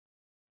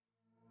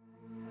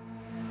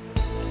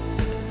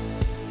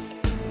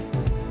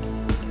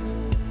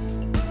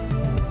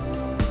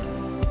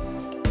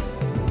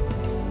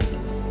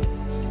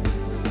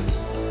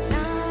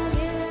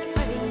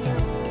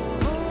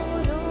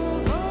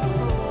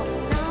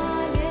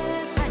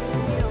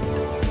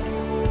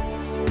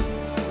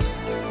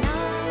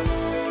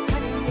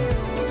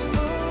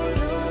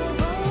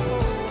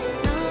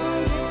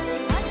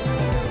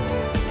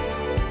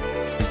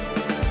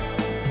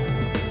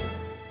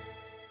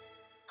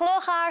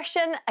Glóch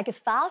airsin agus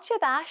fáilte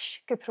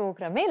dáis go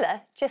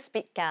programile de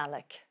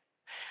SpeakGaelic.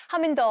 Ha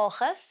min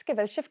dóchas go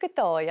bhfuil sibh go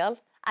dóil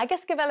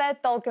agus go bhfuil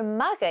dul go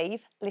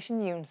magaibh leis an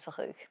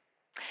dúnsachuch.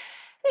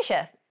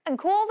 Nise, an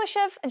cóla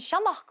sibh an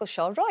seamachcail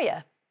seo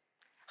roie.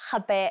 Cha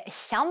be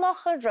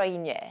cheamacha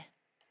roine,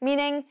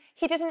 meaning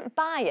he didn't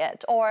buy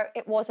it or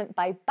it wasn't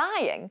by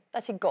buying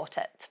that he got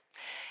it.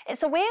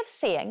 It's a way of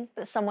saying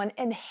that someone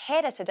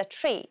inherited a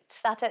trait,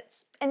 that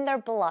it's in their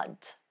blood.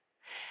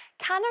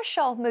 Canar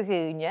seo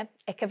magúne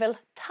ag go bhfuil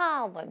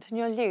talent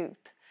nó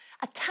liúb,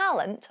 a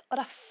talent or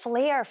a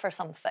flair for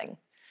something.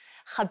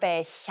 Cha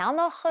be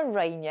cheamacha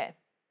roine.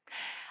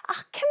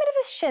 Ach cymryd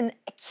fys sin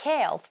y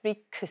cealth rhy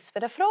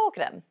cwsfyd y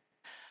frogram?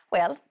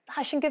 Wel,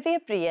 ha sin go bhí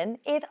brian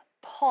iad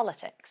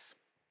politics.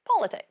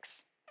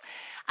 Politics.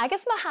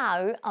 Agus ma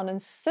haw an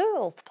yn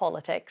sŵlth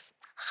politics,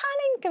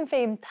 chanin gan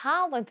féim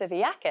talent y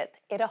fi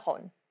acet i'r a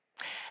hwn.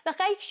 Na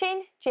gaig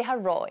sin je ha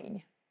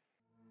roin.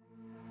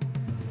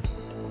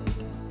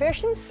 Fyr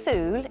sin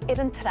sŵl i'r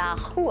yn tra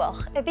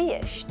chwach y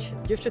fiist.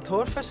 Gif je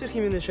torfas yr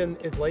hymyn sin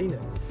idd leine.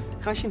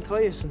 Cha sin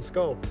trais yn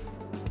sgol.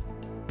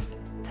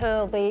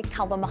 Thuldi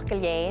Calum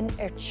Maclean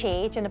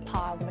change in y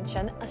parliament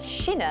sin as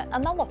sinna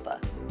a nalapa.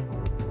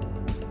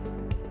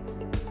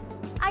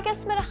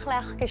 Agus mar a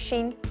chlech go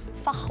sin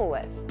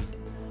fachwydd.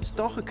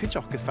 Stoch y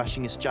cydioch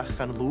gyffasing ysdiach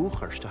gan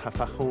lwchers to ha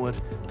fachwyr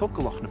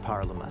togelach na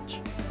parliament.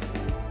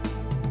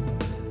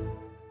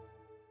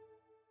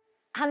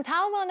 Han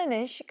tawman yn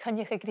ish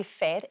cynnych y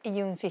griffer y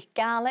yw'n sich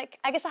Gaelic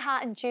agus a ha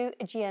yn diw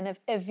y gianaf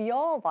y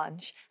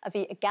fiolfanch a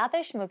fi y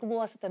gaddys mae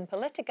glwysad yn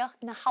politigach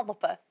na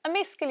halapa a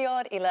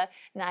misgilior ila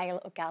Niall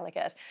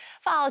O'Gallagher.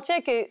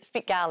 Faaltje gu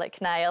speak Gaelic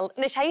Niall,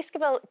 nes heis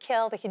gyfel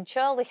celdych yn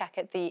tjolych ac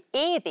di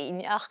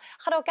edyn ach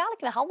char o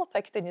Gaelic na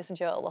halapa ag dynys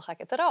yn tjolych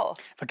ac dy ro.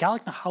 Fa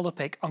Gaelic na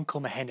halapa ag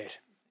uncle mehenir,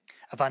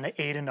 a fa na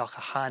eirinach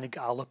a hanig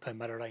halapa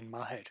mar a rein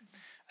maher.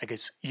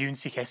 Agus yw'n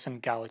sich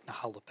esan Gaelic na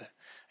halapa.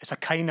 Is a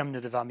cainam na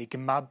dda mi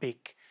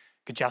gymabig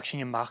gydiach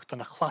sy'n ymacht yn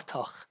a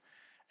chlatach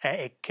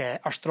ag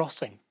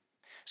arstrosing.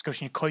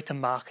 Sgwrs sy'n coet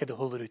ymach ydw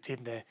hwyl yr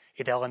wtyd na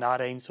i ddel yn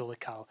ar ein sôl y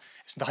cael.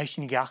 Is yn dda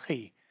sy'n gachu.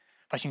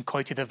 Fa sy'n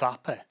coet ydw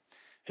fapa.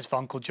 Is fa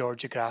Uncle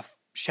George y graff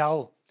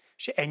siawl.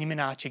 Sy enim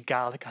yn ati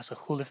Gaelic as a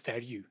chwl y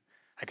feriw.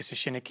 Agus y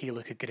sy'n y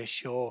cilach y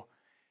grisio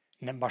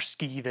na mar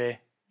sgidde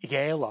i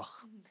gaelach.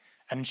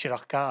 Yn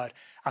syrach gar.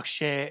 Ac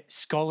sy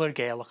scholar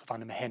gaelach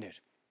fan y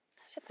mehenir.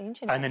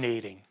 Yn yn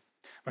eiring.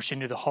 Mar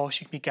sy'n nhw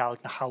hosig mi Gaelic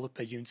na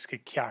halapa yw'nsg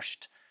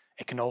ciarst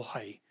ag yn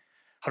olhau.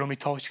 Har mi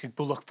tosig ag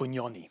bwlach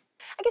fwynioni.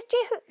 Agus di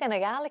hwg gan y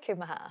Gaelic yw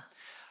ma ha?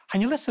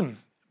 Han yw lysym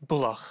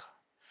bwlach.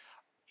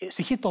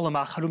 Sy hyd dol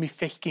yma har mi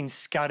fechgyn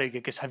sgarig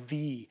agus ha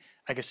fi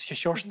agus sy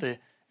siorste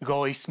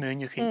goi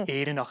smynioch i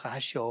eirinach a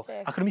hasio.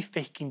 Ac har mi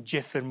fechgyn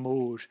jiffer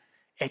môr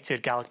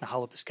etir Gaelic na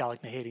halapa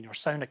Gaelic na heirin o'r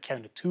sawn a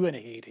cern y tŵ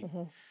yn y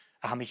heirin.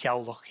 A ha mi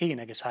chiawloch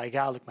hyn agus ha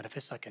Gaelic mar a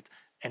fysagad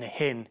yn y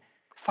hyn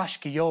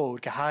Fasge jór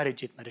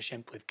geharidjit mar a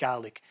siemplydd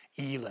Gaelic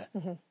ile.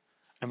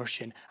 Na mar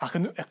sin. Ac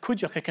yn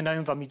cwdiach ac yn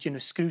awn fa mi dyn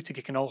o sgrwtig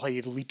ac yn olhau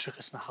i'r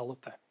litrachus na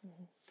halapa.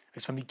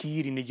 Ac fa mi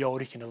gyr yn y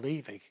iorich yn y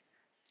leifig.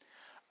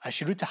 A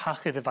si rwyd a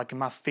hachyd y fa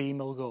gyma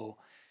ffeiml go,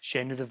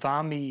 sien yw fa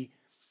mi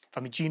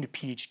dyn o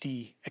PhD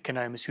ac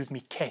yn awn yswyd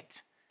mi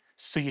cet,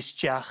 swyus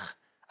diach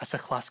as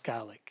y chlas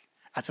Gaelic.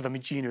 A ta fa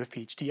mi dyn o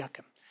PhD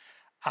ac am.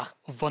 Ach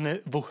fo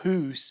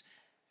hws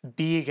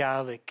bi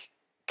Gaelic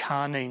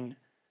canin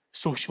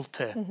social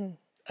te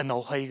yn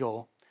olhau go,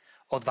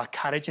 oedd fa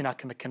carriage yn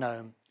ac am y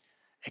cynnawm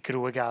ag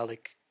rwy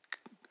Gaelic,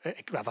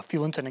 fa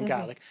ffilant yn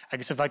Gaelic,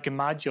 agos y fa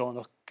gymadio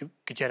noch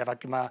gyda'r fa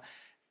gyma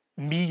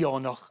mi o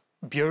noch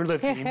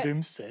björlef i'n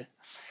bwmse,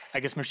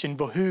 agos mar sy'n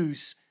fo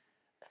hws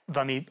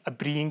fa mi a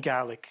brin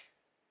Gaelic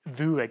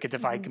ddwy gyda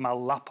fa gyma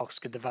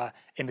lapochs gyda fa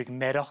imig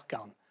merach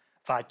gan,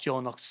 fa jo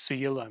noch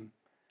sylam,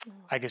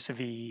 agos y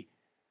fi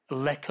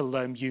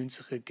lecalum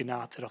yw'nsach y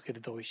gynatarach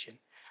gyda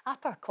ddwysyn.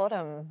 Apar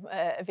corm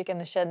fi gan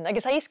sin.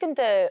 Agus a isgyn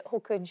dy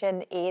hwcwn sin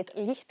eid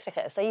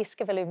lichtrichus, a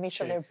isgyn fel yw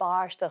misol i'r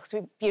barstach,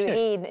 so byw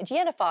ein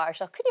gian y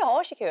barstach. Cwn i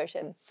hos i cwyr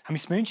sin? Ha mi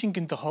smyn sy'n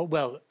gyda ho,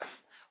 wel,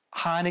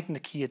 hanig na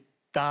cia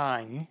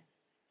dain,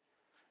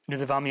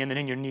 nhw dda fa mi yn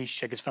yr nish,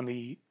 agos fa mi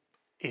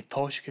eith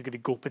tosig ag fi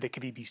gopad ag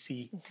y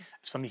BBC,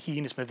 as fa mi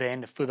hun ys ma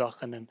dden y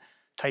ffwddach yn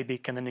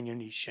taibic yn yr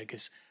nish,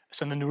 agos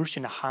sy'n nŵr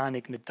sy'n a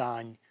hanig na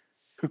dain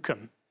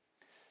hwcym,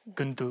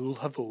 gyndwl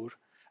hafwr,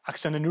 ac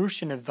sy'n yn ŵr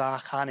sy'n y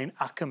fach hanin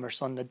acam ar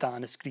son na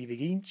dan ysgrifig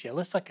un ti,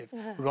 alys ac ef,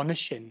 ronna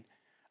sy'n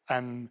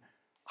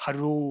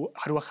harw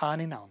a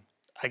chanin awn,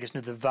 agos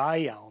nhw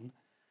ddau awn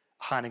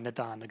hanin na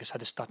dan, agos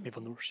had ystat mi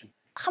fan ŵr sy'n.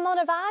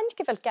 Chamon y fan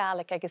gyfel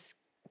Gaelic agos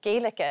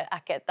Gaelic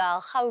ac dal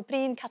chaw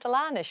brin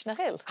Catalanish na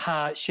chyl?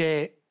 Ha, se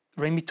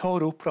rhaid mi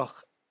tor oproch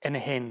yn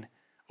y hyn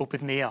o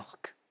bydd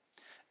neach,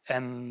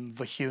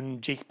 fy hwn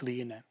Jake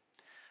Blina.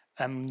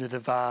 Nhw dda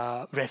fa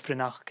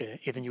refrenach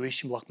iddyn nhw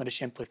eisiau mloch mar y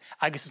siemplydd,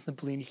 agos ys na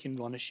blin i chi'n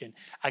rhan ysyn,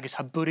 agos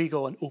ha bwrig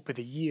o'n opad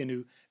y i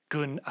nhw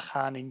gyn a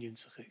chanin yw'n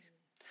sych.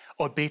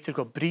 O'r beter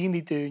go brin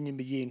i dyn yn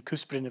mi un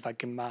cwsbryn y fa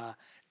gyma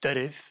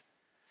dyrif,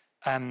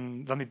 fa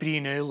mi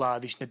brin y la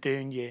ddys na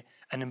dyn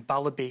yn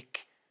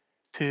balabig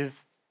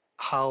tyf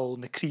hawl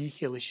na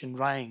críche leis an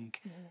rang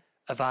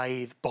a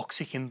bhaid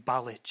bocsich in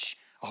ballach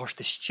a horst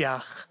de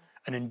stiach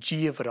an an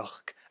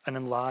díomhrach an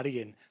an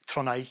lárion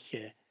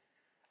tronaiche.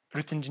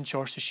 Rútan din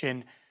seorsa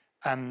sin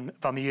an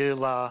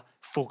bhamíola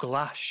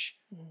fo-thiotalan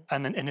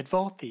an an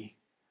inadvátaí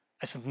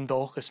as an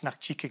dóchas nach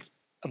tíigh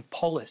an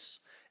polis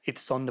iad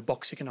son na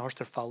bocsich an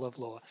horst ar fallah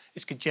lá.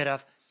 Is go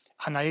dearaf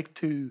hanaigh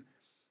tú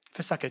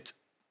fysagad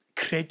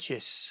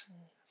creidis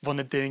van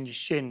na duine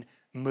sin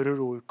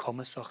murúr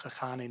comasach a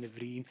chana na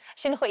bhrín.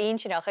 Sin go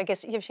éintseach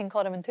agus dhéobh sin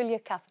chum an tuile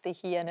captaí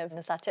híanamh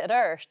na saite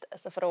airt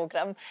as a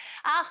prógram.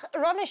 Ach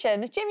runne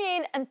sin,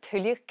 Jimmíon an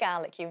tuile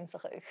Gaelic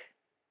úsach uch.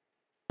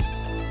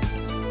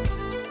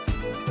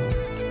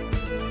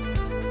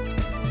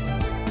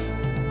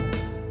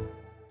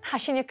 Ha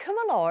sin a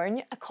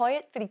cumaláirn a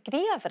coiad drí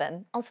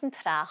gríomhran an san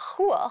trá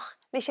chuach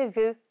leis a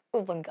gu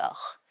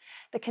ullangach,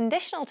 the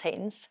conditional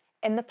tense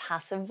in the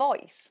passive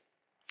voice.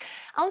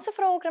 An sa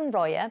prógram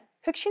roia,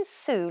 thug sin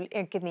súl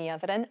ar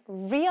gníomhran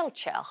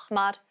rialteach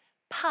mar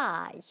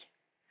pai,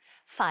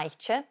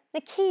 feite na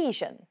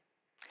cíisian.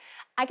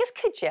 Agus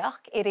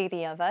cuideach ar ei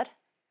riamhar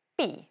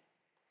bí,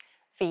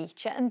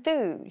 víte an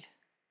dúil,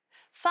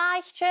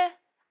 feite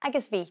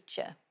agus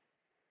víte.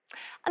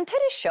 An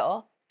tuir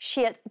seo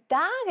siad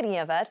dá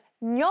riamhar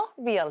neo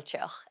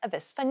rialteach a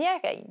bhís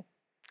fanneargain.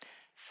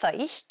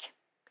 Feich,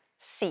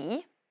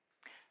 sí,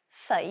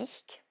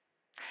 feich,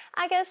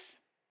 agus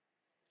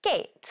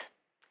gate,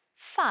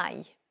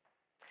 fai,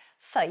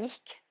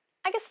 feich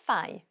agus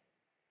fai.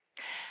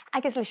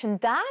 Agus leis an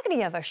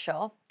dágriamhar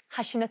seo,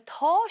 ha sin na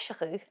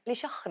táiseach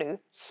leis a chrú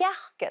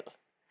cheachgil,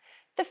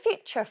 the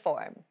future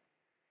form.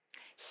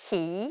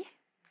 He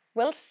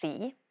will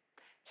see,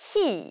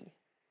 he.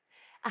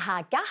 A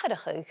ha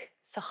gaharach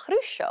sa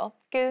chrú seo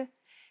go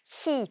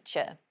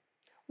híte,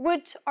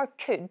 would or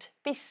could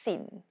be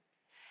seen,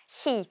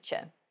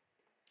 híte.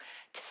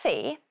 To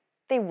say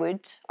they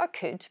would or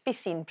could be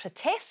seen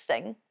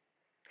protesting,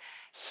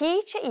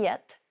 híte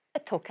iad a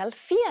tócail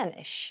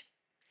fianis.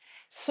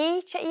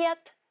 Híte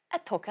iad a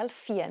tócail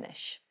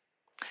fianis.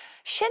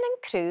 Sin an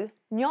crú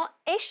neo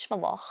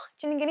eismalach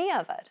din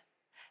gníomhar,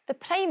 the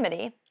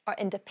primary or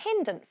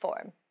independent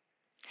form.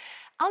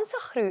 An sa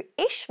chrú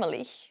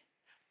eismalich,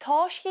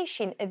 táiscí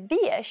sin a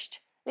bhíist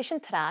leis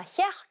an trá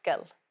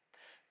cheachgil,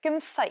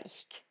 gum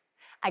feich,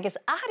 agus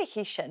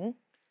airichí sin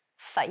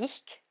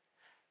feich,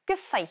 go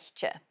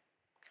feichte,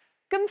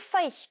 gum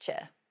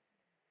feichte,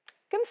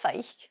 gum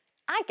feich,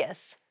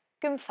 agus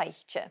gum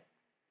feichte.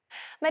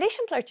 Mar éis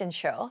an plurtin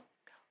seo,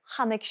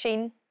 chanig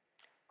sin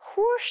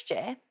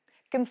chuairste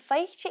gum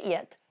feichte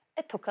iad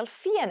a tócail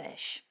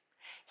fianis.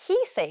 He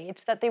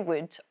said that they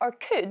would or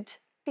could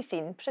be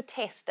seen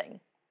protesting.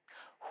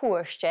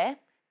 Chuairste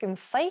gum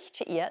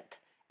feichte iad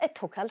a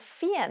tócail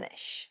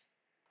fianis.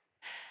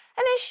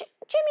 And is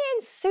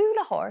Jimmíon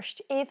súla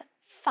horst iad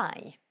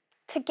fai,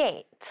 to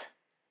get,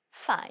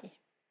 fai.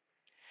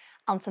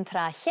 An san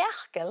trá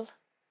cheachgil,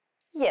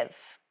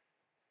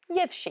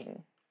 dhéobh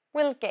sin,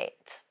 will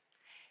get,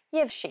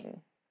 dhéobh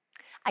sin.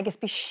 Agus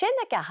bí sin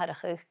a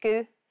gaharach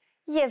go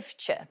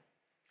dhéobhte,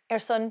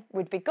 son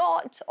would be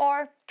got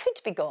or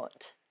could be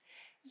got,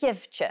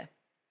 dhéobhte.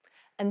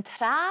 An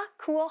trá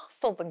cuach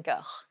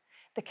fullangach,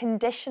 the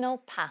conditional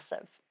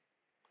passive.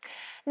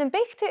 Na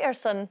beichtú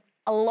son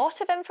a lot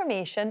of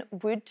information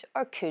would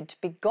or could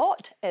be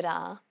got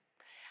irá.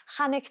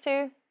 Chanig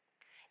tú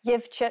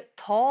dhéobhte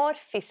tòir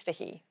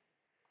fistraí.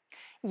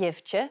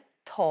 Dhéobhte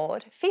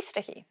tòir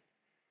fistraí.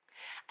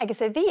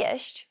 Agus a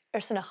bhíist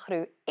son a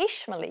chrú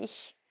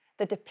eismalich,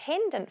 the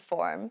dependent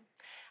form,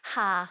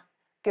 ha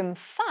gum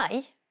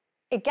fai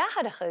I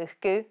gaharach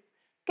go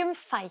gum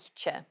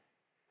feichte.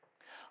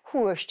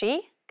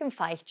 Huirstí gum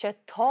feichte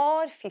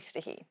tòir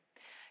fistraí.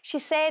 She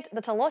said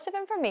that a lot of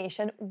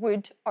information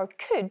would or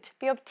could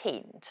be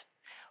obtained.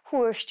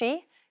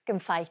 Huirstí gum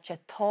feichte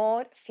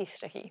tòir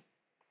fistraí.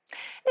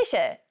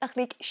 Nishe, nach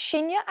lík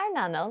sinne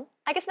nanal,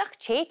 agus nach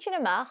tchéitjin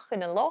amach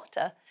in a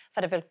láta,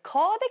 far a bhfuil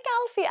cád a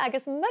galfi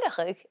agus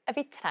murachig a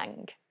bhí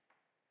trang.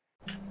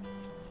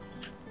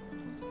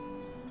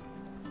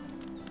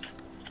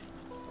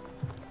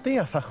 Dí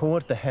a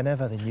fachóir de henne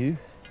fad iniu.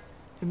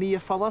 Mi a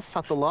falla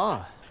fat a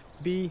lá.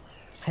 Bí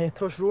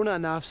tos rona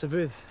naf sa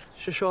bhuid.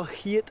 Se seo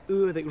chiad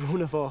uad ag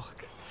rona fach.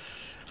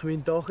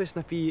 Chymyn dochus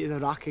na bí in a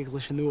racig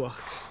leis an nuach.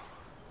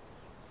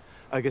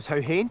 Agus how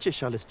heintje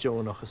shall is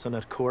Jonach as an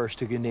ar course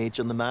to gnéid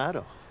an the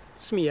marach.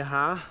 Smí a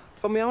ha,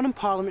 van mé an in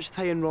parliament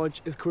tá an rod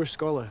iad cuair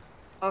scoile.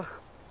 Ach,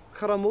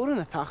 char mór in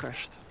a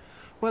tachast.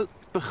 Well,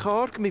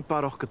 bechár go mi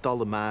barach go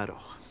dal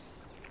marach.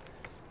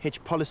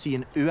 Heid policy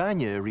in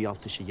uaine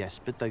rialta sé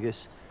jespit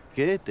agus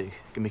Gàidhlig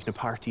go mich na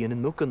party in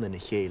nucan in a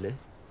chéile.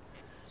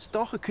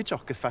 Stocha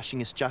cuideach go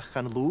fashing is deach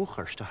an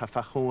lúchars to ha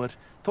fachóir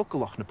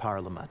togelach na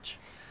parliament.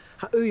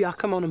 Ha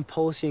uacham an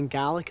policy in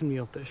Gaelic in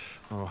mialtas.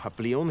 Oh, ha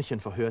blionich in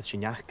verhuurt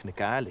sin neach na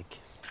Gaelic.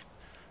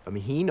 Ba mi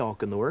hín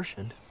ag an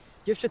oirsin.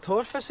 Jef je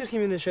tòirfessir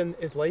chymyn sin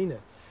Islay.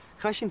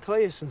 Cha sin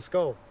treias in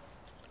scol.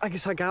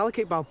 Agus ha Gaelic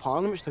ag bal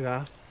parliament to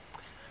ga.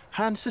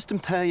 Han system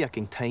taiach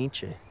in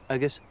taintje,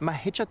 agus ma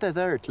hitja de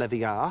dheirt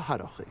levi a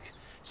aharachig.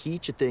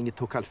 Híte dinge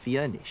tocal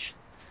fianis.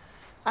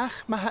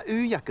 Ach, ma ha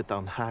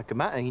uiacadan ha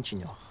gama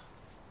einchinoch.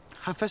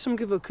 Ha fissam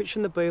go bhfuil cúit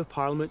sin na Bail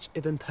Parliament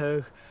iad an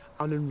tugh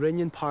an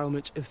rinnean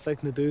Parliament iad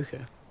feig na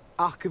dúcha.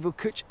 Ach go bhfuil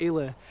cúit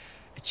eile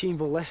a tín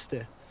bhil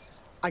liste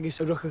agus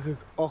a ruchachuh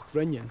och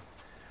rinnean.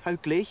 How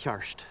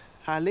gleicharst,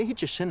 ha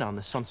leidje sin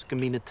an sans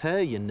gemine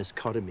tuin is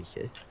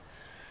corimiche.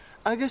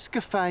 Agus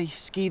gefai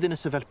skiden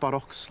is a vel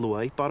bharrachd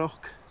sloi,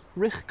 bharrachd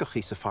richgach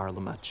is a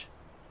Parliament.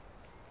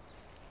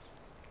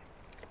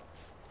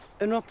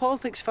 In wat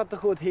politics vat de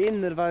goed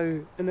heen er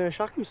wou in de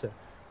shakimse?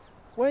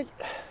 Wel,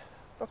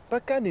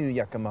 wat kan u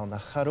jakeman na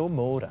charo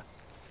mora?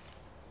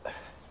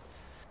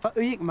 Wat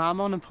u ik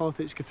man in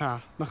politics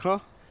geta, na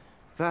gro?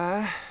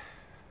 Va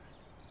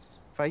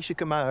je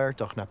gema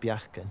toch na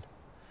biachken.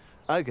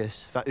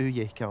 Agus va u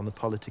je aan de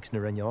politics na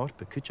renjaar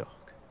bekutjach.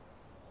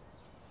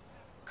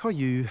 Ka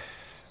u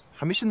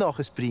ha mis nog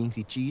eens bring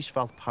die cheese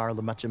valt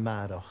Parliament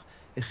marach.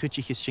 Ik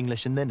gutje is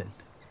English in het.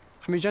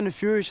 Ha mi jan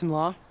furious in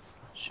law?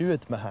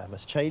 Sjoerd me ha,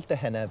 mas child de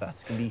henne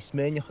wat kan die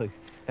smenjach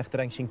echt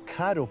er sin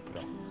karo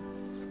pro.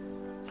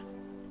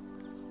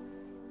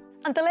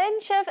 An de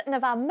lensef na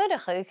bha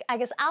mudachig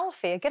agus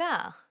alfie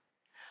gra.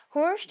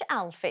 Hoorst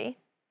alfie,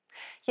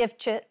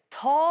 jevtje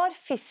tar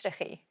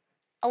fisrachi.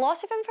 A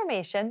lot of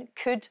information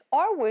could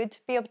or would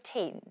be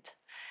obtained.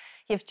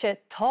 Jevtje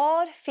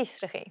tar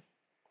fisrachi.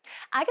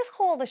 Agus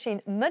cholde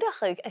sin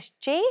mudachig as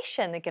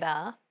jason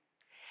gra,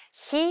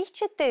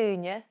 hietje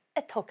duine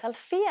a tokal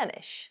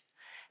fianish.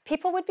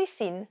 People would be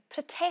seen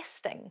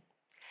protesting.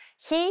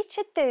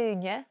 Hietje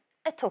duine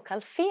a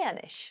tokal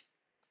fianish.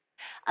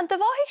 And the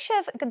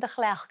vahishev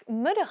gandachlech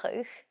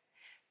mudachig,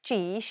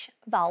 jish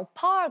val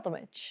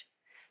parliament.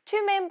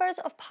 2 members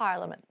of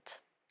parliament.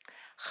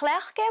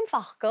 Chlech gem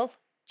fachgov,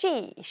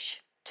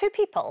 jish, 2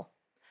 people.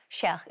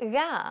 Shech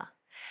ga.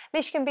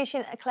 Lish can be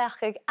shin a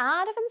clechig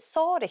aarvan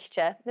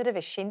sorichtje na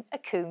division a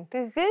koon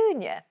de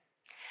goonje.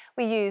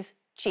 We use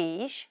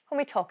jish when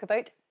we talk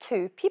about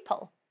 2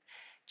 people.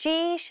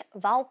 Jish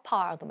val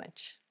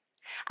parliament.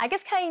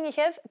 Agus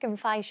cainichev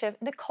gymfaishev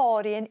na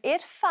corian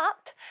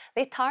fat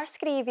le tar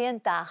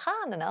scrivian da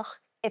chananach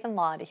idd an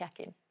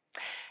làrach.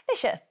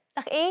 Nishe,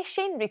 nach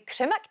sin ru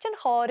crumactin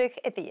chorig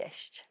I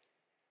dieist.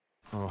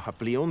 Oh, ha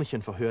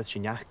blionchen verhört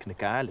sin jach na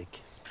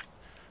Gaelic.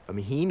 Wa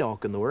mi hin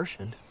ook an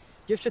oorsin.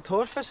 Je hebt je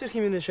toorfisser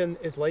gemeen sin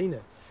it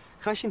line.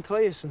 Ga sin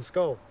treis in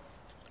school.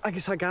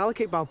 Agus ha Gaelic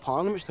ik bal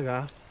Parliament te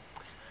ga.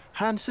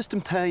 Han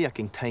system tuiach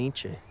in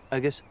teintje.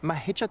 Agus ma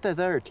hitja de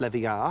dert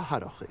levi a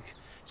harachig.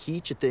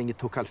 Hietje dinge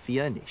tocal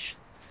fianish.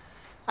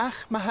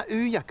 Ach, ma ha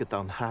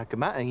uiacadan ha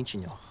gama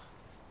einchinoch.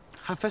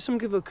 Ha fissam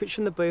go bhfuil cúit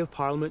sin na Bail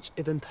Parliament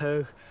iad an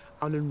tugh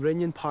an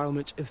rinnean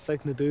Parliament iad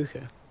feig na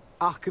dúcha.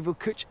 Ach go bhfuil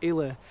cúit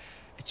eile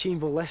a tín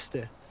bhil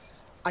liste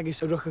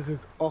agus a ruchachuh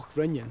och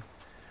rinnean.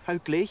 How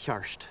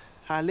gleicharst,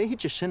 ha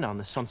leidje sin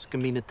an sans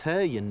gemine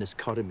tuin is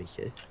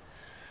corimiche.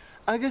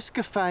 Agus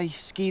gefai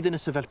skiden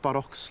is a vel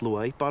bharrachd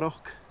sloi,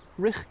 bharrachd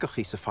richgach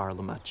is a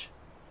Parliament.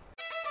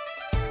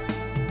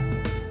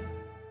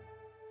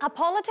 A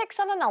politics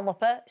an an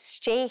alpa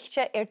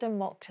steichtje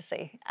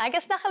democracy.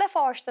 Agus nach le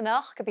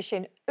forstanach go be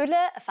sin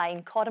ule a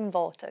fein corm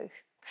votug.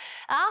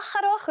 A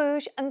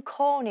charochuj an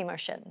coni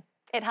marsin.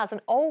 It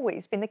hasn't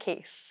always been the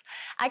case.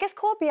 Agus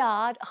co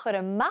biad a chur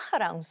a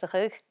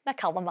macharamsachig na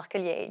Calum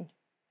Maclean.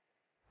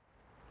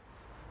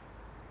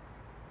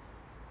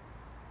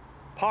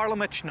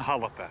 Parliament na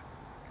Hallapa.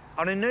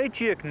 An in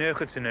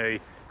neach-naidheachd nu,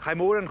 ga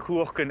mór an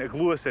chuachcan a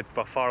glúasit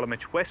va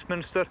Parliament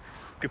Westminster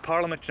go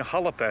Parliament na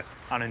Hallapa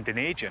an in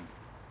Dunedin.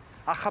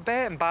 A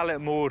chabé an balle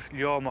mór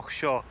leomach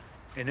seo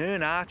in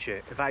un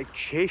áte a bheith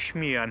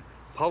téismíon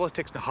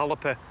politics na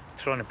Hallapa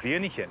tron a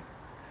blianachin.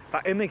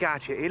 Ba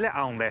imigáte ile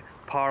an le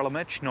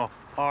Parliament no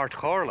art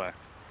chorla.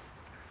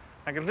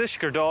 Ag an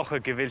lisgur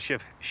dácha go bhfuil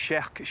sibh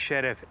seach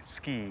sheriff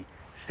ski,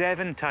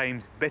 7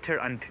 times bitter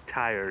and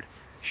tired.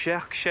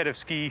 Seach sheriff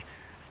ski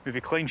mi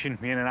bhí clinsin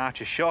mi an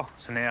áte seo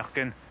san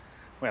éachgan,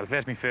 well,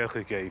 bheit mi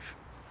féchu géif.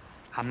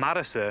 Ha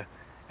marasa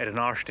an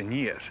arsta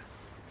níir.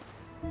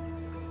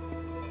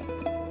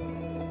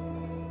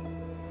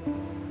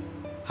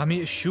 Ha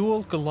mi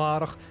siúl go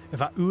làrach a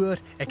bheith uair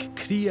ag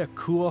cria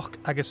cuach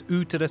agus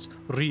úteras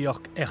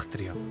riach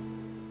eachdraidheil.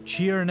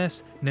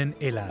 Tíornas nin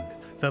Ilan,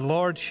 the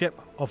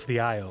Lordship of the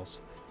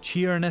Isles.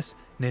 Tíornas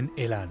nin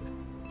Ilan.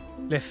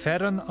 Le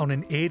ferran an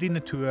in éiri na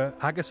tua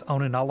agus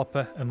an in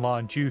Alapa an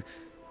lá dú,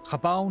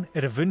 chabán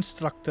a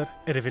bhunstruachtar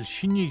a bhfuil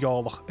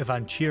sinneáalach a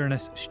bhean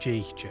tíornas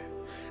steichtje.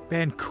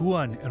 Ben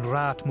cuan an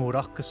ráat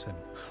mórachcasan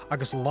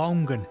agus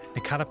langan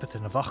na carapata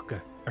na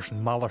bhacha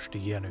san malarsta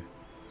dhéanú.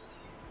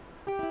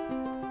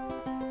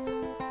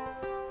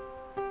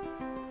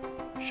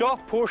 Seo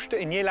pósta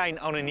in Islay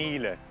an in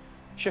Islay.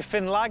 Se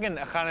fin lagan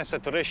a chanas a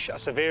dris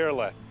as a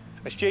bhéirle,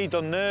 as Joy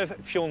Dunlop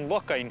fion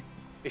locain,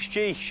 is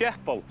Joy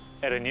Shechbal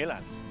in Islay.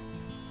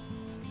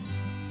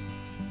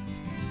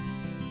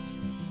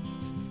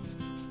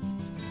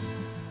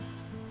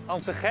 An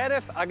sa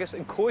cherif agus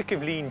an coice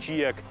bhlín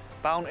díag,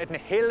 baun na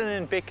hélan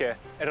in bice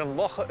an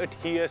locha ut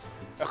hias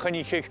a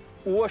chunnichig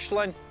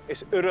Uarslan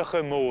is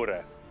urige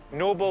móra,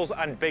 nobles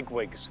and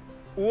bigwigs.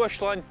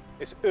 Uaislein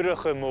is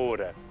uiriche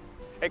móra.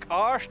 Ag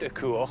arst a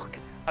cuach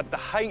at the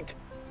height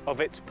of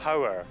its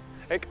power.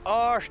 Ag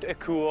arst a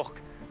cuach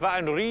va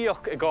an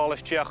rioch a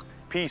gáilisteach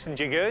pís an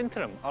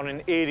gigantum an an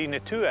éri na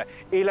tua,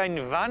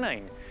 élein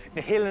vanain,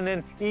 na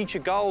hillenin each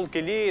gáil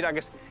geléir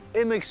agus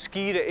imig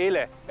skire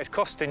eile et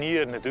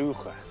costanier na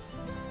dúcha.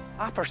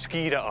 Apar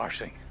skire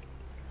arsing.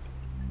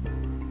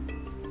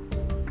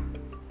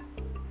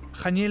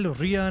 Chanel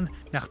rian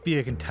nach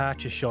biegen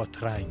taatje seo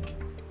treing.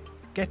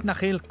 Get nach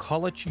heel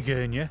college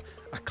geunje,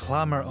 a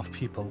clamour of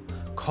people.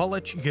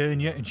 College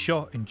geunje en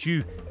seo en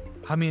Jew.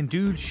 Ha mi en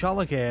doel shall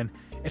again,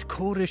 et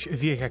corish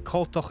viege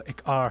koltoch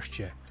ek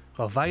aarstje.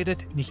 Wel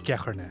weidet niet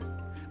gecherne.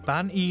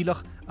 Ban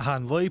eelach a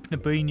han loip na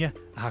buinje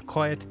a ha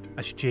quiet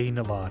as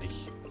Jane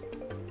larich.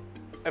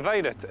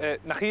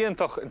 Weidet, nach hien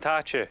toch een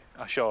taatje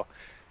a seo.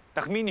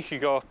 Nach minig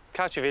go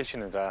catje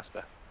wilsje in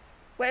draasta.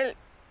 Wel,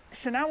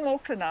 sy'n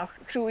amlwg nach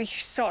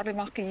crwych sori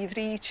mac I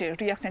vrietje,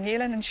 riach na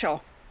nelen en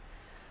seo.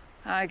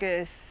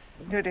 Agus,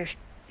 nu de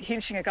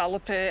hilsing a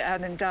galope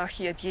an yn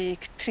dach I a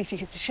dieg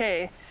trifig is a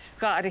sé,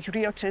 gaar ik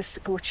riotis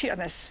go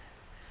chianis.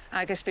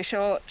 Agus be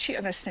seo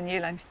chianis na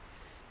nelen.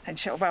 En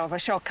seo, wel, va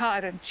seo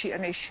karen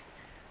chianis.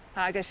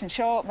 Agus en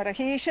seo, mar a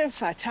hiesje,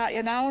 va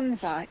taia naun,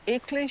 va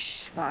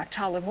eklish, va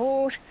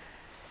talamór,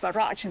 va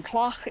rach en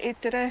clach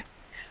itere.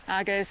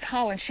 Agus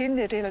hal en sin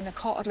de reel na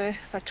kaarle,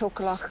 va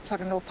tokelach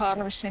var an o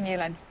parlemis na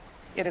nelen.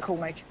 Ir a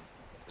cwmig.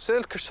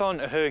 Syl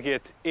cyrson a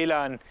hygiet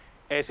ilan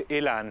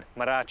ilan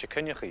maracha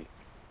cynnychi?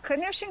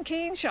 Cynnyach sy'n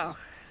cyn seach,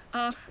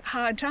 ach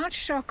ha drach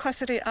seo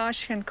cosari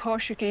asgen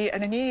corsigi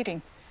yn yn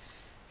eiring.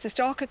 Sys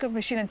doc ag yma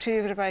sy'n yn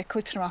trefyr bai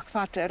cwtramach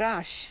fata yr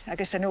as,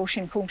 agos yn o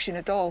sy'n cwm sy'n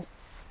y dol.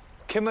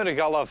 Cymar a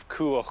galaf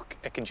cwch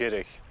ag yn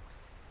jirig?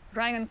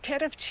 Rhaen yn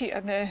cerf ti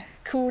yn y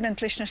cwn yn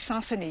dlis na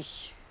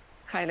sasanich.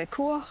 Chael y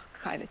cwch,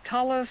 chael y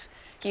talaf,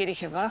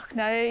 geirig y fach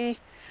neu,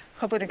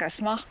 chybwyr yn gael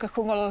smach a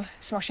chwmol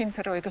smosyn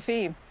caroi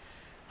gyffeim.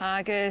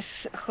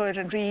 Agus chwyr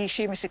yn rhi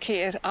siamas y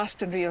ceir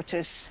ast yn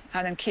riotis,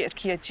 an yn ceir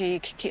cia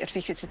jig, ceir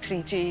fichyd y tri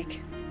jig.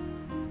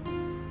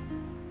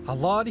 Ha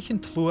larich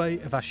yn tlwy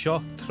y fa sio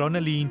tron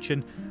y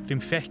líntjen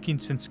rym fechgyn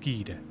sy'n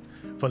sgide.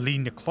 Fo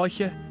lín na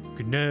cloiche,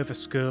 gynöf y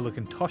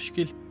sgyrlig yn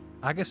tosgil,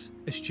 agus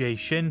ys jay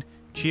sin,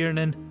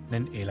 tiernan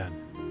na'n elan.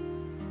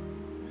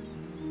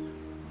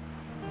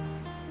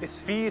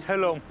 Is vier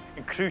hilom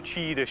in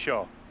cruchide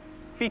seo.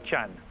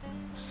 Fichan,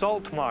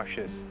 salt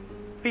marshes,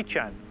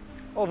 fichan.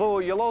 Although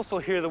you'll also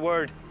hear the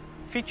word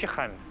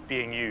fichachan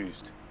being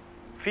used.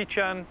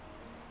 Fichan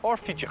or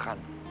fichachan.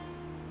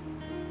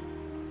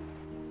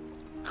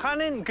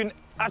 Chanin gun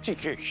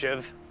atchicich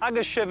shiv,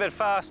 agus shiv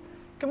fast,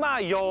 gama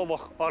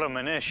yolwach or a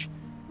manish.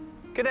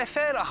 Gyda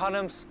fer a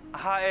hanams a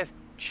ha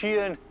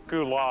chian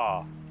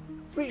gula.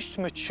 Reached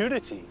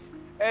maturity,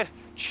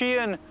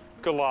 chian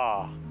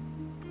gula.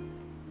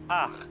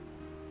 Ach,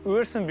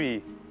 uursen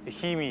bi the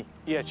himi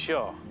iat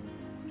seo.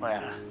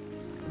 Well.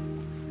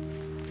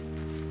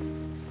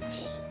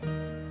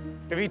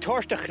 If he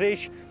torst a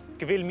chrish,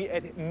 gevil mi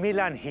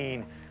milan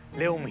heen,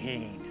 leum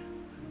heen.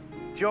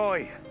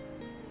 Joy,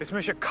 is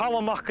mis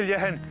Calum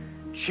Maclean,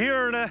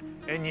 cheerne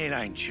in je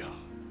lijntje.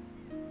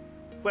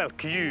 Wel,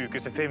 kju,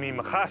 gus a femi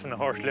machas in a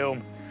horse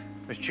leum,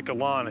 mis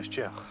chikalan is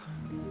chech.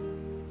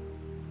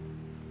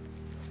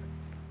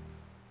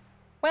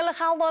 Wel,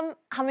 Calum,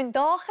 ha min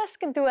dachas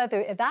gan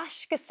dŵadw I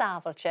ddash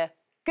gysafeltje,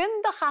 gyn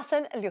da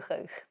chasen y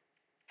lwchwch.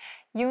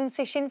 Yw'n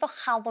sy sy'n fo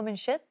Calum yn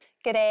sydd,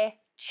 gyda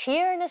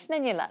cheerness na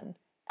nilan,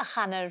 a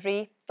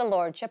channery the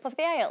Lordship of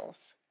the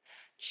Isles.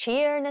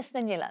 Cheerness na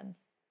nilan.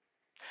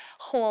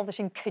 Chol the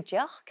sy'n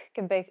cydjach,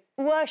 gan big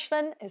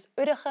Uaislein is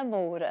uiriche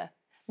móra,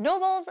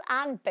 nobles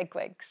and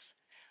bigwigs.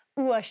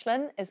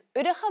 Uaislein is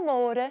uiriche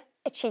móra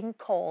a chin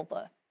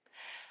cólda.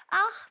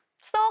 Ach,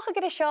 stach a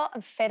gyda seo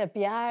yn fer a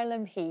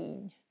biarlam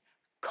heen.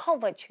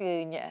 College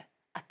Union,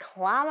 a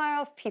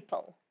clamour of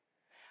people.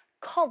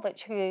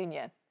 College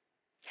Union.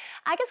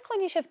 Agus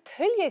clwyni sif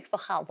tuliach fo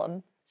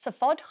Calum, sa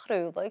fod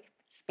chrwlig,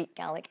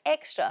 SpeakGaelic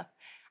extra,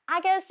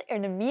 agus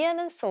na mian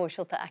and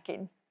social ta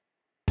acin.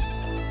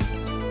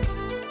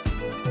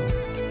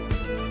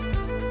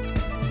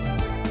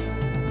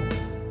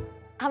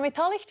 Ha mi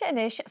tolichte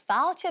inis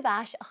fáilte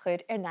dash a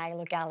chud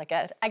Niall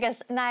O'Gallagher,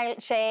 agus Niall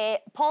sé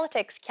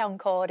politics ceann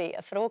cóirí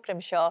a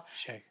frógram seo.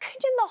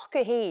 Cyn je noch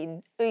go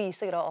héin ui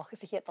sa grach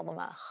is a chéad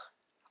amach?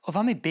 O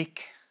fa mi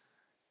big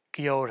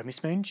gyor,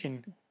 mis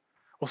münchen.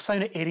 O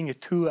sa'n ering y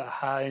tŵ a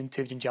ha yn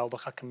tyfdyn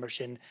jaldach ac ymwyr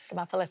sy'n.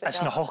 Gyma politics.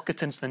 As na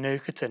hochgetyn sy'n na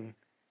neugetyn.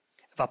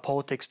 Fa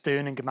politics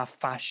dyn yn gyma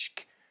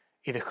fasg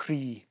I the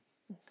chri.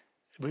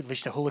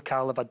 Lys na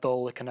hwlacala fa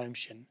dol ac yn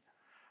sy'n.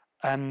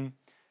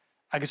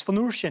 Agus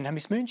van oor sy'n, ha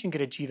mis münchen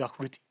gyda gydach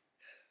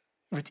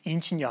rwt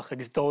inchiniach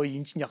agus doi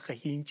inchiniach a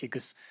hintje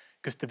gus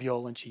dy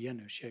fiol yn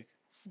sy'n yw sy'n.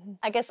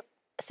 Agus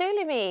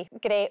sŵli mi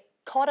gyda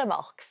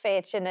coramach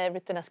fed sy'n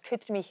rwtyn as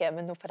cwtr mi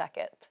hym yn nhw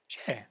paracet.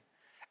 Ie.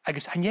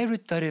 Agus han jij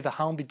rwt dar efo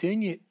hawn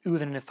bydynnu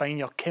yw'n yn y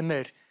ffeinio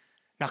cymmer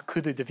na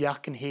cwdw dy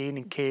fiach yn hen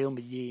yn cael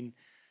mi un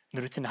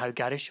yn rwt yn haw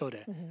garis o'r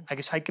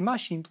Agus hai gyma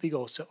sy'n plig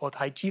os oedd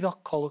hai gydach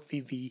colwch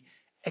fi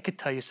ec y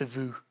taius y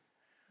fw.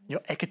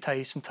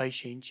 ecatais yn tai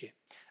sientje.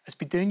 As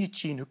by dyn i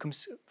tîn hwcym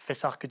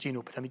fesach gydyn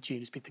nhw, beth am i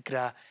tîn, as by dy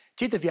gra,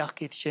 dyd y fiach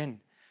geith sin.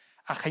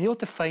 A chanio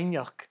dy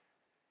ffeiniach,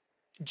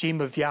 jim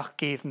y fiach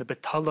geith yn y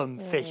betalum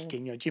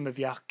fechgyn, jim y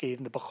fiach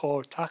geith yn y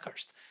bachor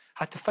tacharst.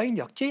 Ha dy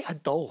ffeiniach, jay a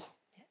dol.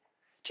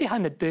 Jay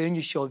han y dyn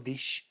i sio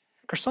ddys,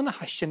 gyrson a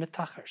hasyn y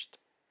tacharst.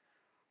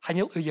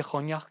 Chanio uia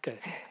choniach ge.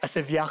 As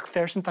y fiach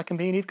fersen tac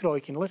ymhenydd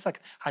groig yn lysak,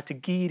 ha dy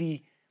giri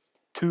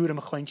tŵr am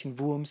y chwaintyn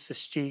fwm sy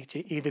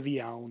stiùidio iddo fi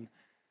awn,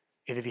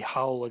 iddo fi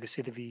hawl agos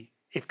iddo fi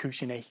if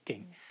cwysyn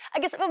eichgyn.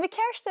 Agus, wel, mi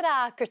cerst yr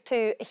ag yr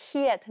tŵ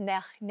hiad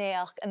neach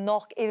yn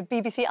noch i'r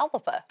BBC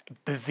Alba?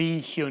 Befi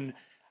hwn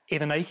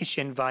iddo na eich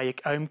sy'n fai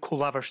ag awm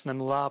cwlafers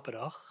na'n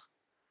labrach,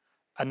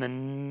 yn yn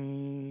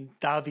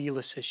dafil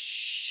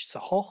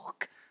sy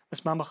hoch,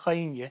 ys mam a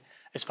chainie,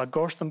 ys fa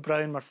gorst yn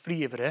brawn mar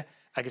ffrifre,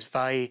 agos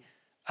fai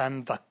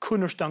fa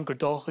cwnnwrs dan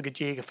gyrdoch ag y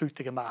jeg a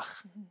ffwt ag y mach.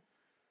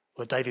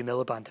 O daifi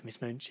miliband am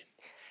is mwnsyn.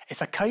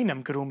 Ys a cain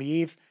am gyrw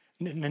mi edd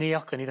na'n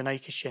each yn iddo na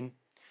eich sy'n,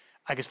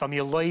 agos fa mi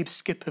o loib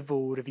skip y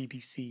fôr y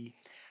BBC,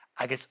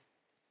 agos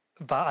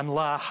fa an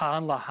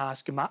la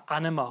has gyma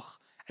anamach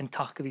yn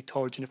tach gyda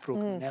torj yn y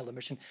ffrwg yn ela,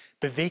 myr sy'n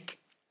befic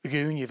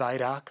gwn i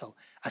fair acol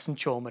as yn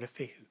tiom ar y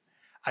ffehu.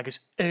 Agos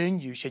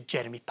yn yw se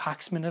Jeremy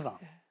Paxman y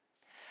fan.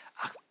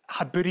 Ach,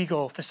 ha bwrig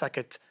o ffys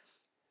agad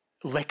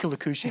lecol y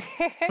cwysyn,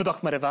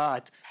 fyddwch mar y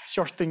fad,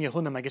 siors dyn i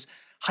hwnnw, agos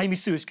haim i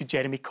sŵs gyda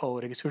Jeremy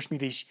Cor, agos hwrs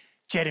mi ddys,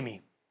 Jeremy,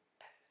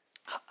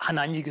 han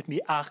annig gyd mi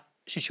ach,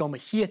 si siom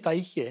y hiet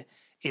aiche,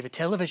 efo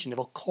television,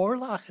 efo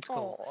corlach at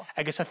go.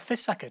 Agos a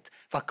ffysagad,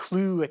 fa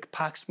clw ag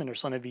Paxman ar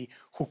son fi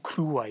ho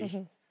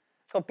crwau.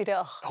 Ho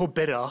byrach. Ho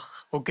byrach,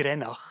 ho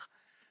grenach.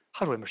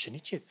 Ha roi mar sy'n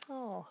itydd.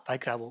 Fai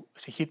grafol,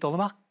 sy hyd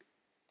dolymach,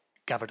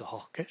 gafod o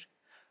hochger.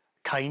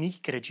 Cainig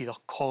gyda gyd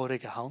o'ch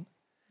corig a hawn.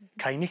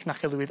 Cainig na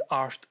chylwydd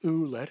arst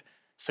wler,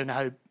 sy'n na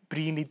hau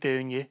brin i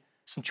dynnu,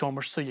 sy'n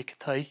chomar sy'n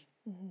cytai.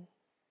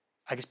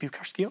 Agos byw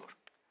carsgior.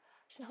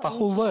 Fa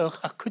hwlwch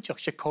a cwdiach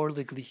se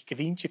corlig lich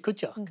gyfyn se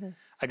cwdiach.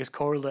 Agos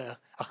corlig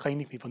a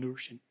chainig mi fan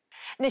wrsyn.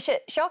 Nes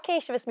seo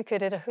ceisio fys mi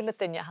cwrir a hwla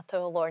dynia hat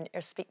o lorn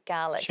i'r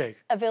SpeakGaelic.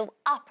 Sieg. A fyl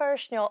apar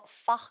snio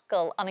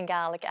ffachgol an yn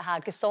Gaelic a ha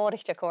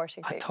gysorich da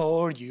corsig A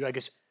tòir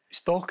agos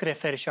stoch gyda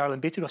fer y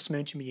siarlan beth yw'r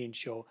smynch mi un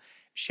sio,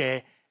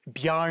 se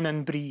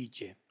biarnan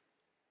bríide.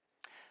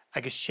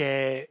 Agos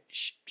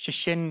se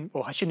sin,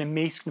 o ha sin y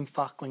meisg yn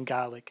ffachlin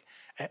Gaelic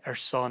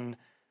son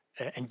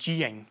yn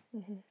giang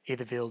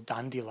iddo fyl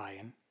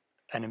dandelion.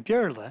 En yn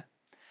björle,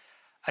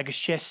 agos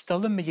se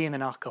styllen me jen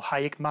yn acol,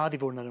 haig maddi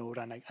fwrn yn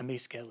oran a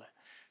meisgele.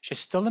 Se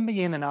styllen me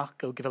jen yn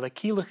acol, gyfel a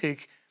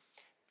cilachig,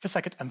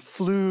 fysagad yn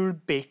flŵr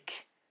bic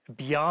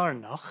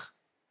biarnach,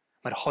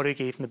 mae'r horig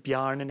eith na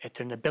biarnan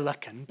etter na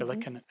bilacan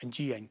yn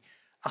giang,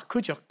 a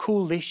cwdiach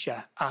cwlisha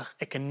ach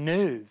ec yn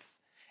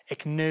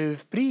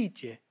neuv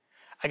bríide.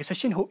 Agos a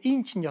sin ho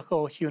intinach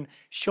o hiwn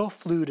sio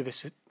flŵr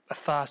a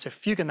ffas ar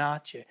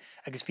ffiuganatje,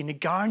 agos fi na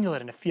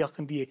garnilar yn y fiach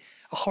yn di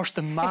a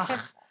horst y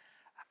mach,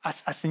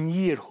 as yn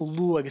yr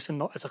hwlw agos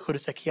as a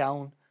chwrys ac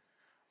iawn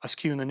as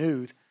cwn yn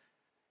nŵd.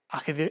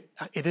 Ac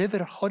iddo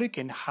fy'r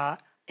horigyn ha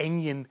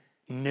ennym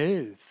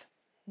neuv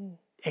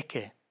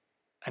eke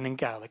yn yn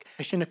Gaelic.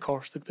 Ys yn y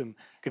corstag ddim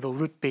gyda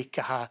rwtbic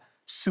a ha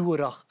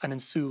sŵrach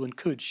yn sŵl yn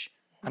cwj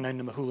an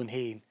yn y hwyl yn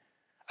hyn.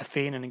 A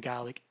ffein yn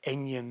Gaelic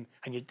ennym,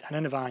 han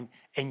yn y fain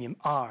ennym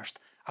arst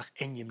ach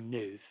ennym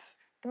neuv.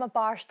 Dyma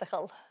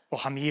barstachol. O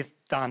ha mi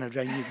dan y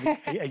reinig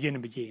a yw'n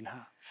y bygyn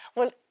ha.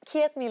 Wel,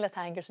 ciad mil a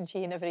tangers yn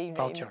China fy un.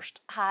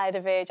 Faltjorst. Haid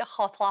a fed a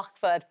chotlach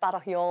fyd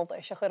barach iolda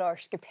eich yr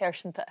ors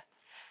gypersynta.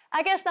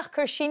 Agos nach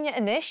cwrsinia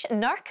ynish,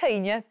 nar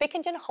cwynia,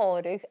 bicyn dyn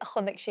chorwg a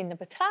chwnig sy'n na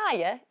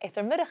betraia,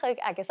 either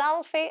myrachig agos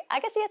alfi,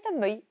 agos i eithaf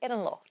mwy ar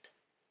yn lot.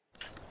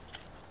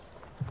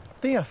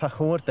 Di a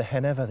fachor dy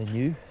henef ad yn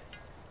yw.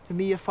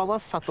 Mi a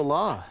falla fat o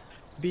la.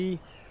 Bi,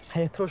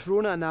 hei tos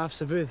rona yn af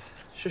sa fydd.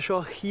 Se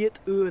sio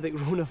chiad ywyd ag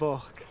rona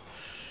foch.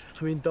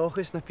 Chymyn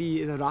dochus na bi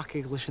iddo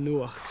racig lys yn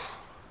nŵach.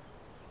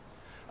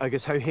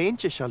 Agus how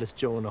heintje sial is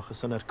Jonach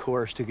as yn yr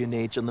cwrs to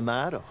gwneud yn y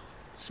marach.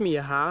 Smi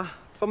a ha,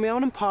 fa mi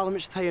awn yn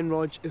parliament tai yn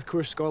rog idd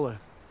cwrs sgola.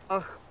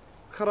 Ach,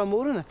 chara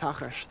môr yn y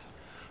tacharst.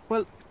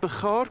 Wel,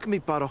 bechar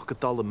gymi barach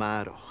gydal y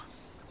marach.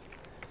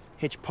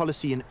 Heich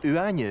policy yn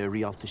uania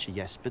rialta si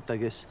jesbyd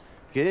agus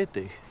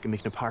Gàidhlig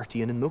gymich na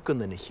party yn y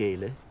nwgan yn y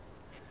chéile.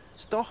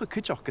 Stoch y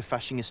cwdiach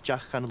gyffasing is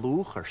jach gan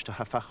lwchars to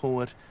ha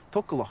fachor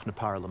togelach na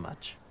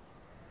parliament.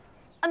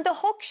 And the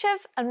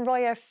hogshiv and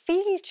royer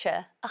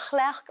fielche a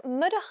chlech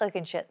myrachig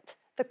yn shit,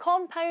 the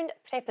compound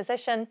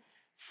preposition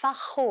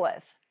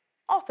fachoedd,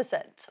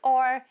 opposite,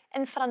 or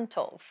in front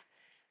of,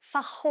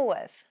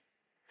 fachoedd.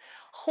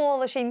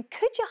 Chol is een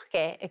cwdiach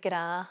ge y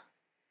gra.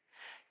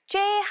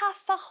 Je ha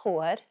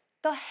fachoedd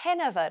do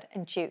henever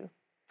yn jiw.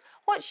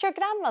 What's your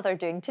grandmother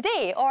doing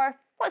today, or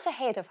what's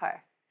ahead of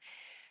her?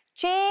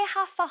 Je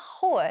ha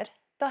fachoedd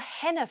do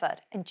henever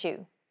yn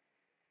jiw.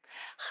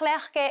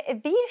 Chlech ge y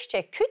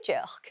ddiesje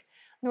cwdiach,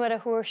 nuair a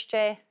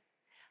thuairste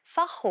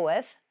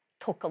fachoedd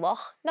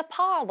togelach na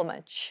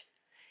parliament,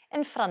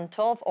 in front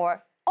of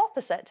or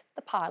opposite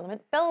the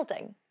parliament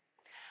building.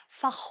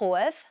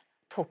 Fachoedd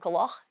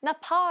tócalach na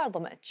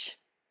Parliament.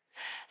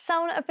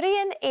 Sawn y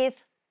brian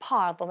idd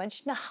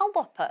Parliament na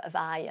Hallapa of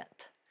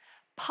Ayat.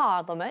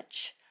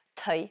 Parliament,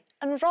 ty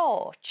yn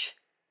roch.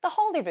 The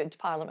Holyrood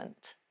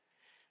Parliament.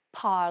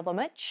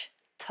 Parliament,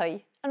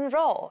 ty yn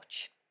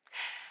roch.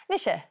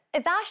 Nisha,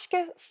 y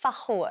ddasgu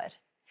fachor.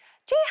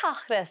 Dé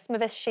hachris me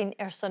vis sin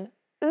son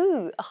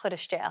u a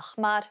churisteach,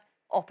 maar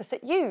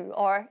opposite you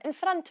or in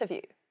front of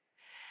you.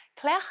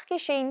 Clech gi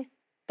sin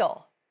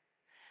do.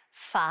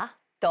 Fa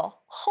do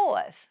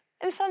choedd,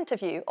 in front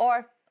of you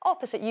or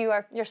opposite you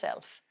or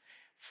yourself.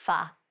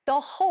 Fa do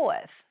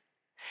choedd.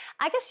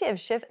 Agus yw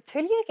sif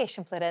tulia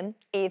geisiamplerin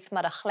idd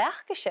mar a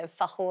chlech gysif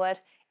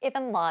fachor idd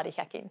yn làrach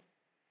ac un.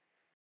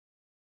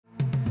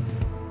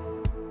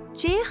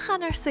 Dé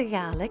channer sy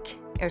Gaelic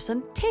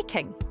son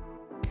taking.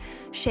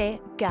 Sé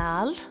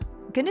gal,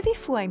 gynna fi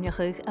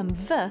fwaimneachig am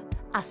fy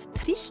as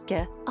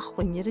tríche a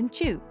chwynir yn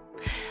diw.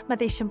 Mae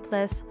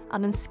ddeisiomplydd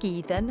an yn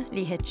sgydden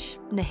lihich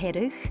na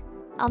herwch,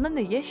 an yn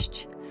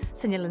neach-naidheachd,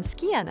 sy'n yn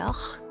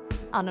sgianach,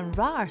 an yn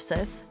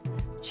rarsydd,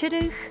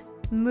 chyrwch,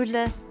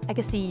 mwle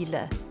agus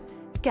ile,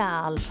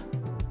 gal.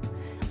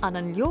 An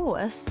yn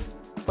lioas,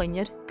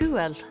 chwynir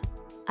gwel,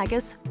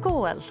 agus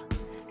goel.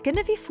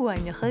 Gynna fi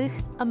fwaimneachig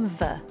am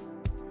fy.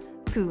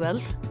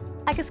 Gwel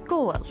agus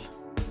goel.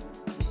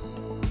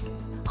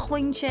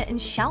 Chwynse yn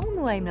siawn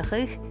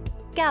waimnachig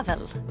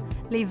gafel,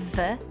 le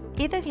fy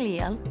iddo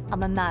gliel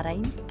an yn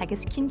narain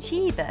agus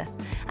cynchidde,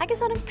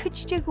 agus an yn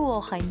cwtdio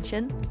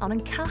gwochaintyn an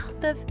yn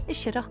cachdaf y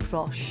sirach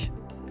grosh.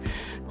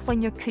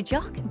 Chwynio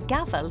cwtioch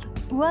gafel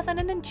wad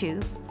an yn diw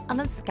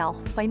an yn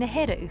scalch bai na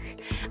herwch,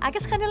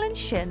 agus chanel yn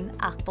sin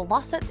ach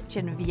belasit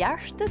jyn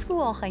fiarst dys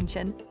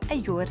gwochaintyn a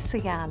yw'r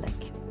sy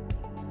Gaelic.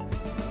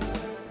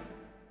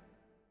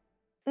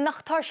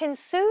 Nach tar sin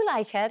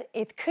súlaicher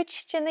iad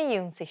cwtio na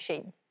iwn sy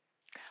sin.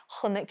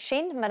 Chwnig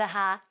sin mar a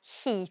ha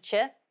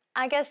híte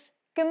agus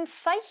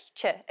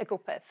gymfaiche y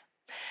gwpydd.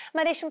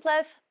 Mae'r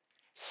eisiamplydd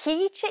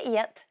híte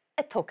iad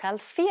y tocal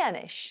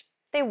fianish.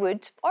 They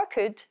would or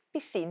could be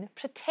seen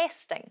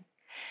protesting.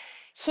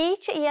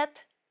 Híte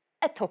iad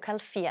y tocal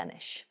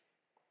fianish.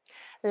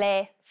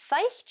 Le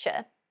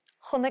faiche,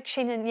 chwnig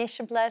sin yn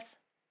eisiamplydd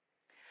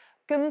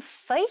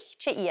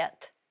gymfaiche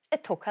iad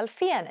y tocal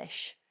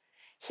fianish.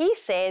 He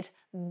said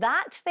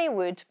that they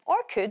would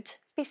or could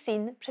be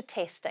seen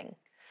protesting.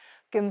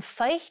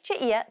 Gymfaiche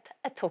iad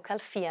y tocal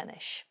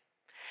fianish.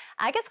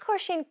 Agus cwr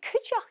sin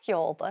cwtioch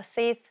iolda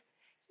sydd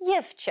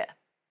yfche.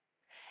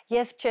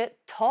 Yfche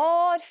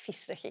tòir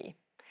fisrachi.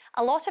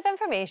 A lot of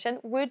information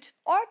would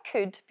or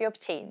could be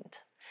obtained.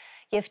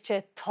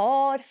 Yfche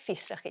tòir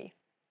fisrachi.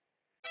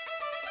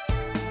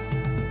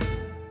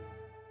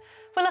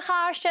 Wel a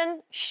charstin,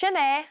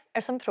 sinne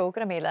sy'n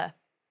programile.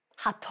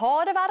 Ha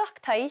tòir y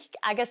bharrachd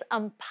agus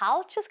am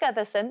palchas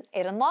gydasin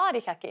yn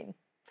làrach ac un.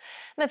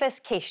 Mae fes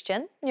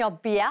ceistion, nio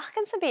biach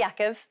yn sy'n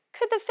biachaf,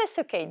 cwyd y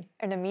ffiswcyn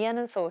na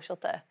mian yn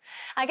socialta.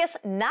 Agus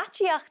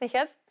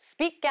neach-naidheachd,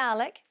 Speak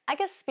Gaelic,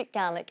 agus Speak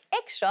Gaelic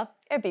Extra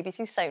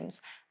BBC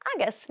Sounds.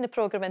 Agus na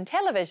program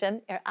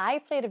television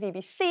iPlayer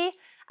BBC,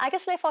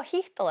 agus le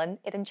fo-thiotalan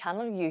yn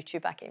channel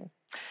YouTube ac un.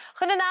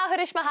 Chwn yna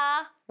hwyrys ma ha,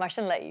 mar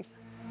sy'n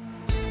live.